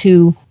listening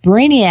to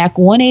Brainiac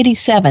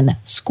 187,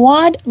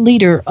 squad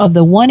leader of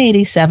the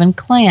 187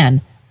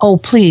 clan. Oh,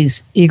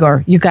 please,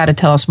 Igor, you got to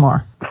tell us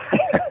more.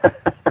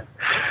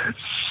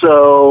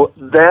 So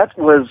that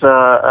was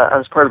I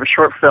was part of a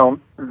short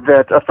film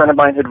that a friend of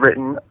mine had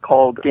written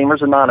called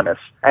Gamers Anonymous,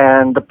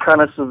 and the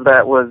premise of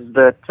that was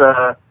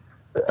that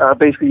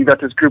basically you got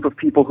this group of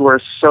people who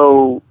are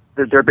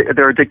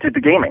they're addicted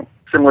to gaming,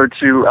 similar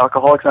to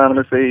Alcoholics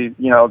Anonymous. They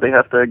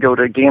have to go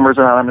to Gamers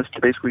Anonymous to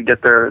basically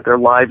get their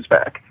lives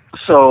back.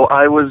 So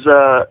I was,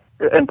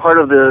 and part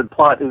of the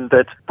plot is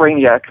that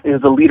Brainiac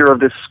is the leader of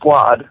this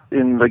squad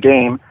in the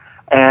game.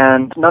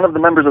 And none of the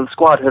members of the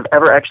squad have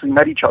ever actually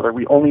met each other.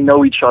 We only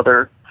know each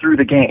other through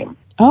the game.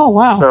 Oh,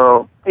 wow.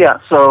 So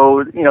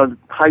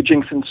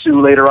hijinks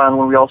ensue later on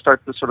when we all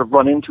start to sort of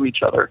run into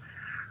each other.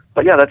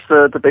 But yeah, that's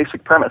the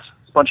basic premise.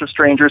 It's a bunch of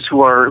strangers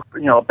who are,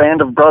 a band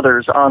of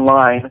brothers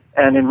online,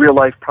 and in real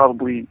life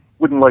probably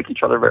wouldn't like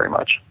each other very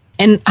much.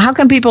 And how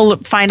can people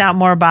find out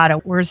more about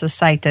it? Where's the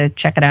site to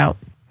check it out?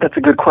 That's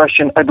a good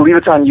question. I believe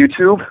it's on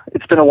YouTube.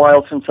 It's been a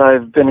while since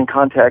I've been in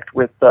contact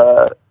with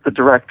the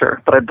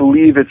director, but I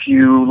believe if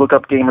you look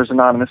up Gamers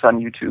Anonymous on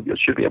YouTube, you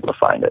should be able to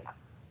find it.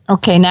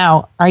 Okay,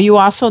 now, are you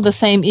also the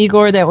same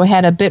Igor that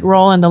had a bit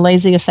role in The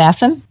Lazy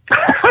Assassin?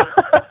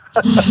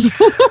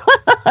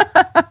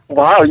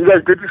 Wow, you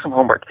guys did do some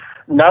homework.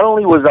 Not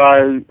only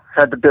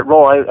had the bit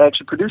role, I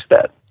actually produced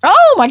that.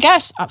 Oh my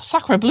gosh,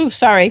 sacre bleu,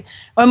 sorry.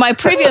 Well, in my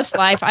previous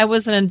life, I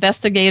was an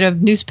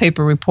investigative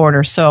newspaper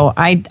reporter, so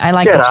I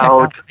like to check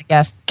out my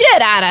guests.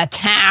 Get out of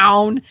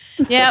town!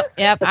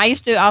 Yep. I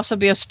used to also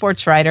be a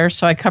sports writer,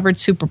 so I covered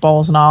Super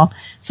Bowls and all.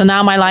 So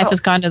now my life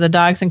has gone to the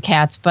dogs and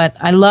cats, but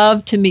I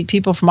love to meet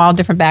people from all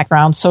different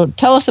backgrounds. So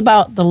tell us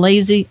about The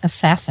Lazy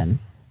Assassin.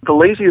 The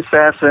Lazy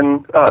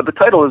Assassin, the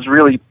title is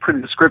really pretty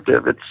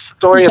descriptive. It's a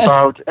story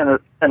about an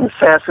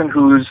assassin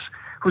who's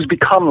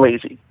become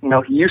lazy.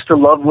 He used to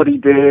love what he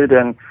did,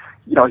 and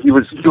he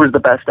was the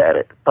best at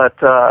it. But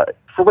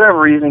for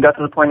whatever reason, he got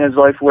to the point in his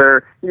life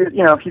where he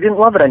didn't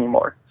love it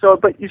anymore. So,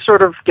 but you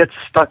sort of get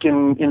stuck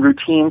in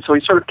routine. So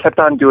he sort of kept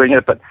on doing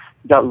it, but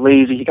he got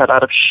lazy. He got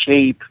out of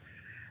shape,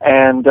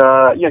 and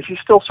he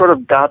still sort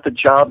of got the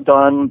job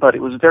done, but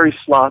it was very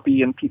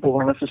sloppy, and people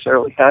weren't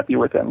necessarily happy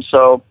with him.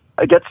 So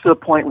it gets to the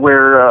point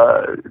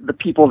where the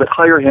people that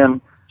hire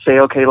him say,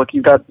 "Okay, look,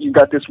 you got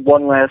this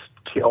one last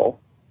kill,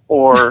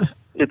 or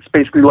it's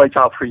basically lights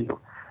out for you,"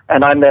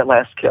 and I'm that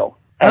last kill.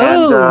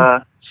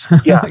 And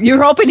yeah,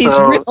 you're hoping he's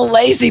real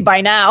lazy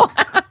by now.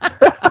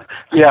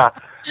 Yeah.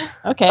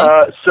 Okay.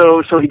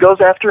 So he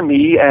goes after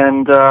me,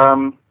 and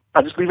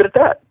I'll just leave it at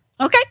that.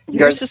 Okay,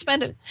 you're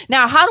suspended.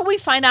 Now, how do we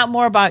find out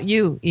more about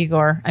you,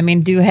 Igor? I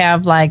mean, do you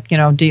have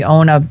do you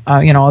own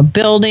a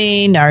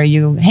building? Are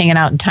you hanging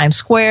out in Times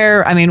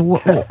Square? I mean,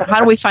 how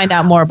do we find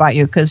out more about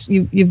you? Because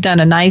you've done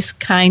a nice,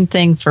 kind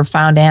thing for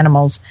Found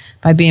Animals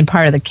by being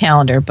part of the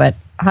calendar, but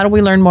how do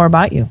we learn more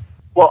about you?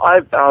 Well,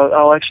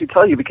 I'll actually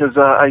tell you because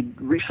I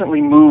recently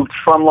moved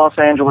from Los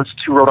Angeles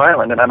to Rhode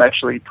Island, and I'm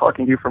actually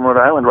talking to you from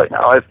Rhode Island right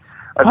now. I've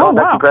gone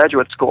back to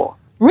graduate school.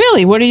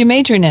 Really? What are you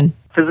majoring in?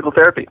 Physical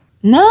therapy.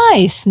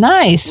 Nice.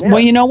 Yeah.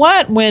 Well, you know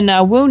what? When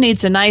Woo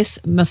needs a nice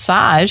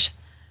massage,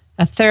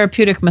 a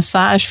therapeutic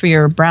massage for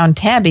your brown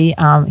tabby,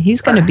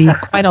 he's going to be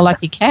quite a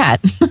lucky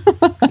cat.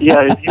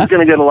 Yeah, he's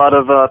going to get a lot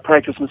of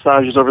practice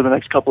massages over the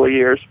next couple of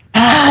years.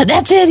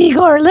 That's it,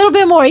 Igor. A little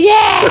bit more.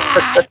 Yeah.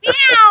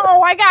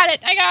 Meow. I got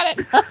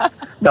it.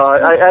 No,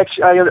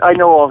 I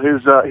know all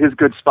his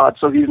good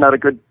spots, so he's not a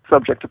good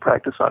subject to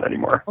practice on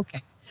anymore.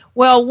 Okay.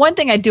 Well, one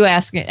thing I do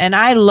ask, and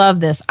I love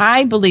this,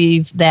 I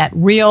believe that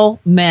real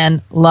men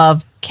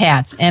love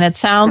cats, and it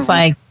sounds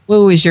like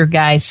Woo is your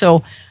guy.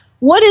 So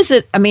What is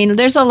it? I mean,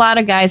 there's a lot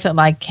of guys that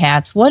like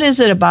cats. What is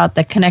it about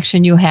the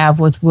connection you have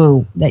with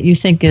Woo that you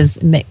think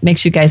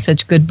makes you guys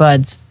such good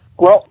buds?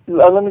 Well,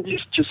 let me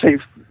just say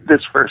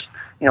this first.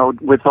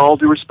 With all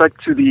due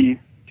respect to the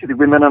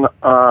women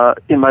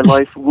in my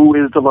life, Woo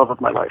is the love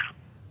of my life.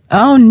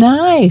 Oh,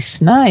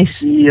 nice.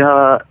 It's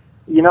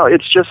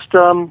just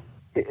I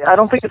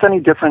don't think it's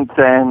any different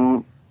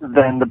than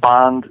the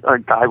bond a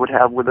guy would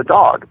have with a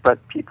dog. But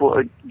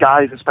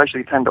guys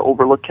especially, tend to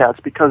overlook cats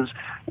because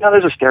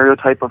there's a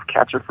stereotype of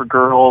cats are for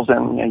girls,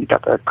 and you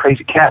got the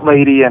crazy cat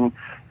lady, and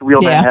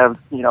real men have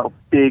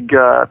big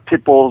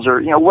pit bulls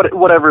or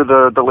whatever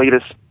the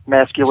latest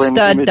masculine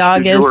stud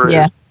dog is.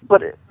 Yeah.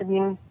 But I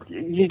mean,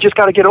 you just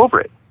got to get over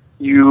it.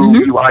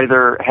 You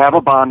either have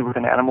a bond with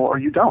an animal or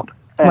you don't.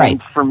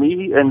 And for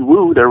me and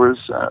Woo, there was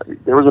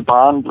a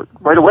bond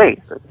right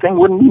away. The thing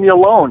wouldn't leave me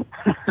alone.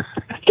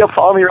 He kept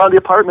following me around the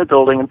apartment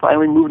building and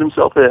finally moved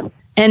himself in.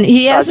 And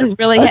he hasn't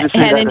really had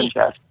any.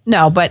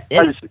 No, but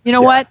you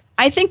know what?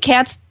 I think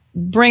cats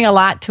bring a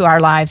lot to our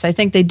lives. I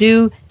think they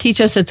do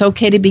teach us it's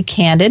okay to be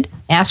candid,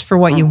 ask for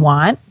what you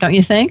want, don't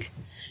you think?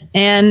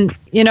 And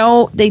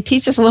they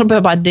teach us a little bit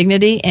about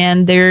dignity,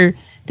 and they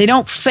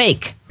don't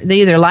fake. They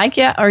either like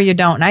you or you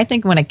don't. And I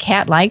think when a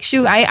cat likes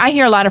you, I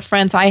hear a lot of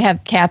friends, I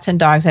have cats and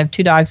dogs. I have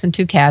 2 dogs and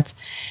 2 cats.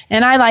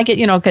 And I like it,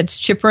 because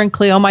Chipper and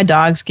Cleo, my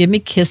dogs, give me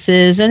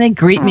kisses and they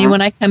greet me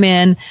when I come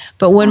in.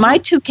 But when my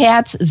 2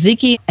 cats,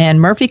 Zeke and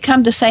Murphy,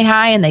 come to say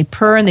hi and they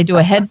purr and they do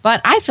a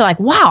headbutt, I feel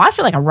like, wow, I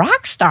feel like a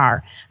rock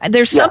star.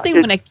 There's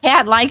something when a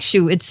cat likes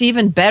you, it's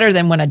even better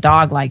than when a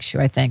dog likes you,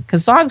 I think.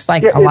 Because dogs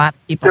like a lot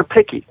of people. They're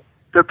picky.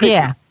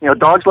 Yeah.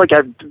 Dogs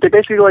they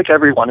basically like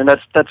everyone, and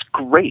that's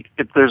great.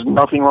 There's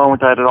nothing wrong with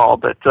that at all.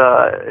 But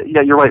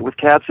you're right. With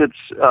cats, it's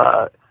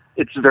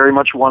very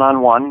much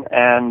one-on-one,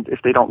 and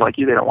if they don't like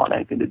you, they don't want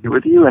anything to do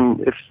with you. And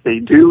if they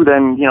do,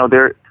 then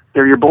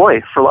they're your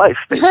boy for life,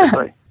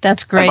 basically.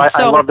 That's great. I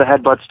love the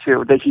headbutts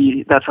too.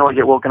 That's how I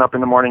get woken up in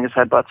the morning is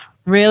headbutts.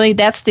 Really,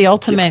 that's the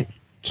ultimate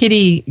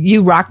kitty.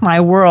 You rock my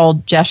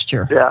world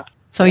gesture. Yeah.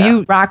 So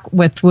you rock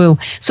with Woo.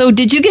 So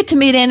did you get to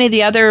meet any of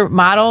the other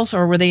models,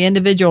 or were they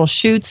individual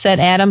shoots that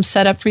Adam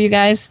set up for you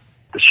guys?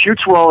 The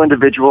shoots were all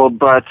individual,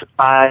 but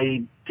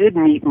I did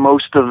meet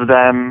most of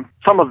them,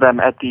 some of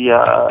them at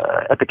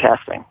the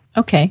casting.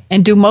 Okay.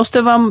 And do most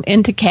of them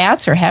into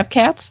cats or have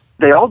cats?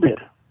 They all did.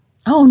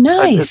 Oh,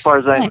 nice. As far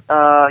as I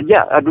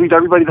believe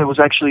everybody that was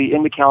actually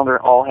in the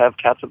calendar all have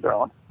cats of their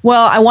own.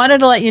 Well, I wanted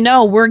to let you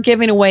know we're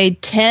giving away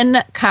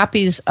 10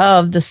 copies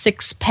of the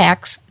 6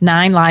 Packs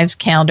 9 Lives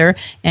calendar.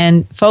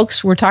 And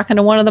folks, we're talking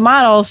to one of the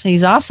models.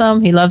 He's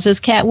awesome. He loves his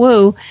cat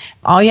Woo.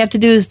 All you have to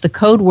do is the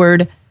code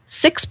word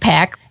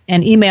 6-pack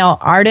and email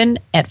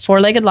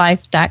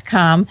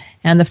arden@fourleggedlife.com.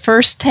 And the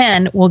first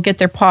 10 will get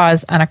their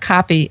paws on a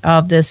copy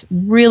of this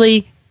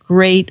really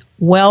great,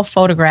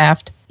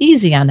 well-photographed,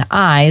 easy on the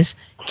eyes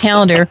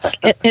calendar.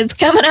 It's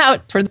coming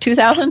out for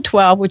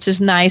 2012, which is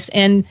nice.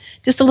 And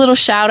just a little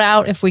shout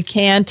out, if we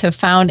can, to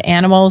Found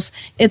Animals.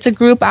 It's a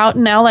group out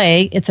in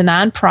LA. It's a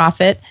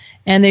nonprofit,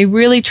 and they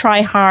really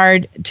try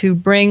hard to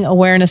bring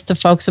awareness to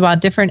folks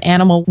about different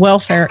animal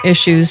welfare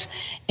issues.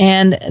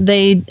 And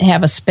they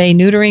have a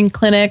spay-neutering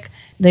clinic.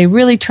 They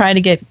really try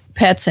to get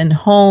pets in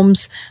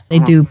homes. They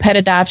do pet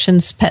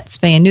adoptions, pet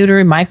spay and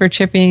neutering,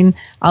 microchipping,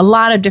 a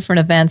lot of different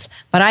events.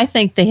 But I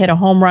think they hit a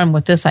home run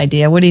with this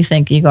idea. What do you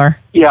think, Igor?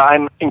 Yeah,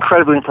 I'm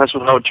incredibly impressed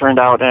with how it turned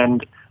out,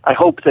 and I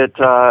hope that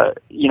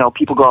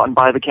people go out and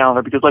buy the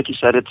calendar because, like you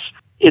said,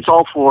 it's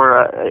all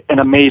for an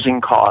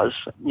amazing cause.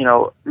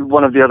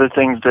 One of the other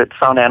things that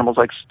Found Animals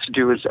likes to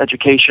do is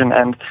education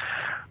and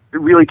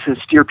really to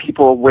steer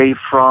people away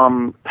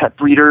from pet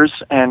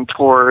breeders and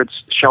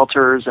towards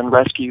shelters and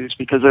rescues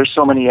because there's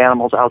so many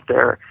animals out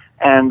there.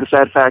 And the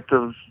sad fact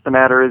of the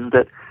matter is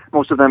that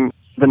most of them,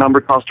 the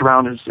number tossed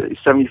around is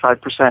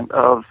 75%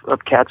 of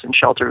cats in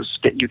shelters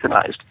get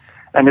euthanized.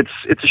 And it's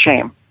a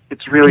shame.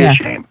 It's really a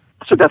shame.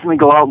 So definitely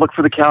go out, look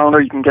for the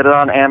calendar. You can get it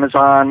on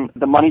Amazon.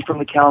 The money from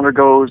the calendar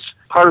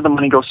part of the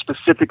money goes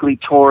specifically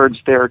towards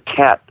their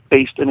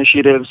cat-based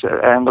initiatives,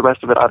 and the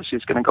rest of it obviously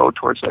is going to go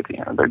towards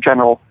their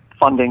general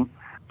funding.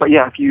 But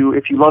yeah, if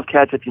you love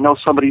cats, if you know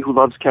somebody who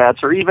loves cats,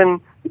 or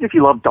even if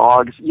you love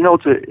dogs,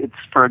 it's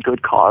for a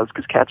good cause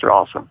because cats are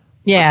awesome.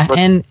 Yeah,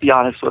 let's be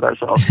honest with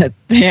ourselves.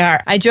 They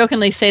are. I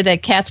jokingly say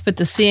that cats put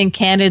the C in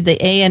candid, the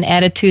A in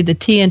attitude, the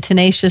T in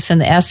tenacious, and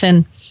the S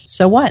in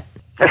so what?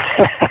 That's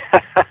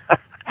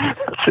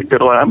a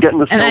good one. I'm getting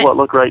the so what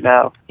look right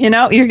now.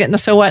 You're getting the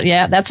so what.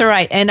 Yeah, that's all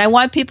right. And I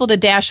want people to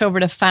dash over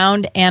to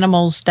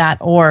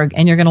foundanimals.org,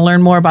 and you're going to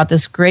learn more about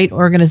this great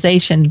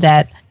organization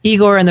that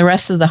Igor and the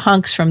rest of the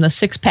hunks from the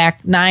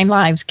 6-pack 9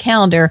 Lives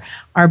calendar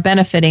are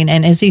benefiting.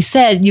 And as he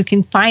said, you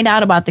can find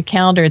out about the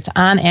calendar. It's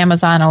on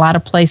Amazon, a lot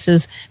of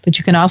places, but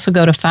you can also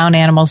go to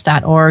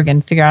foundanimals.org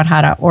and figure out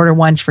how to order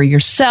one for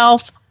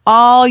yourself,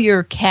 all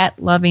your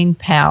cat-loving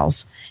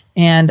pals.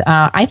 And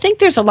I think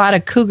there's a lot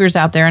of cougars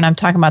out there, and I'm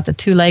talking about the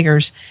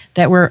two-leggers,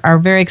 that are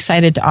very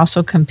excited to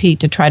also compete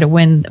to try to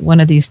win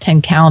one of these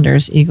 10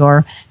 calendars,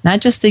 Igor.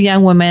 Not just the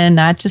young women,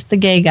 not just the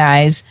gay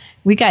guys.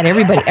 We got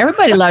everybody.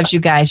 Everybody loves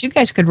you guys. You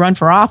guys could run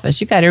for office.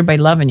 You got everybody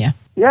loving you.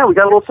 Yeah, we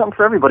got a little something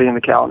for everybody in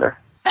the calendar.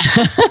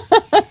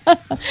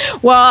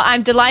 Well,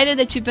 I'm delighted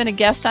that you've been a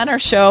guest on our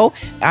show.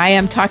 I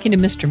am talking to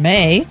Mr.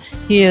 May.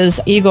 He is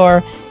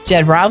Igor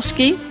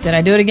Jedrowski. Did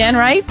I do it again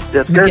right?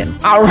 That's good.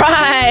 All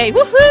right.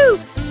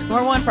 Woohoo!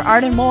 Score one for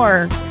Arden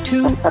Moore.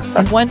 2 in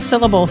 1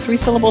 syllable, 3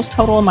 syllables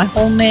total in my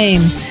whole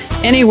name.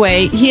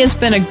 Anyway, he has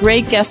been a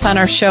great guest on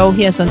our show.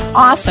 He has an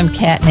awesome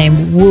cat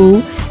named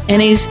Woo,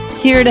 and he's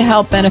here to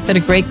help benefit a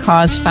great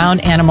cause,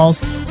 Found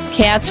Animals.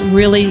 Cats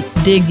really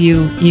dig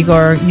you,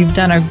 Igor. You've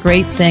done a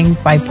great thing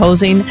by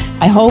posing.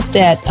 I hope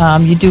that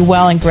you do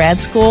well in grad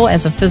school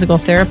as a physical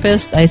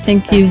therapist. I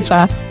think you've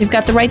got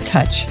the right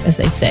touch, as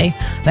they say.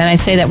 And I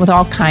say that with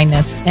all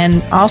kindness.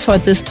 And also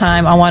at this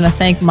time, I want to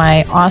thank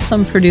my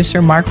awesome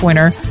producer, Mark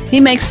Winter.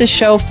 He makes this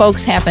show,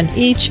 folks, happen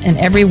each and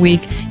every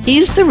week.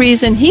 He's the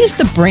reason, he's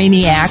the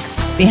brainiac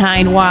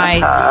behind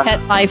why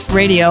Pet Life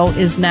Radio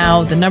is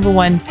now the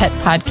 #1 pet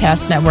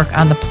podcast network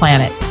on the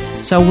planet.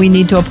 So we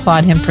need to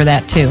applaud him for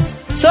that, too.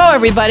 So,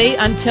 everybody,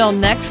 until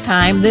next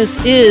time, this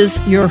is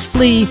your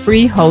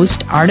flea-free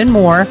host, Arden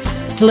Moore,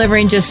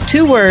 delivering just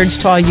 2 words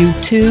to all you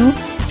 2,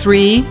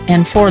 3,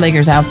 and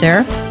 4-leggers out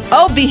there.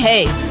 Oh,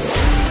 behave.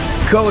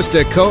 Coast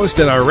to coast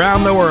and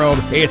around the world,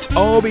 it's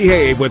Oh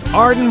Behave with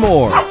Arden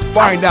Moore.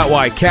 Find out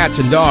why cats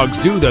and dogs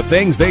do the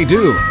things they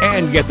do,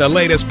 and get the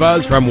latest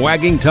buzz from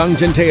wagging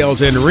tongues and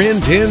tails in Rin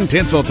Tin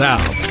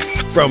Tinseltown.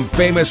 From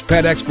famous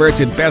pet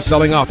experts and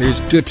best-selling authors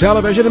to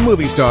television and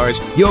movie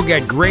stars, you'll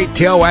get great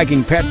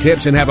tail-wagging pet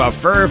tips and have a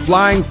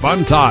fur-flying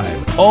fun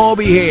time. All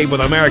Behave with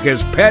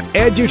America's pet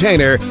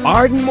edutainer,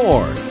 Arden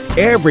Moore.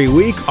 Every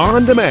week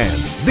on demand.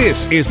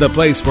 This is the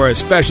place for a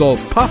special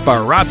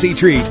paparazzi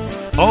treat,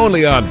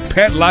 only on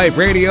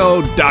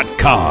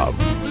PetLifeRadio.com.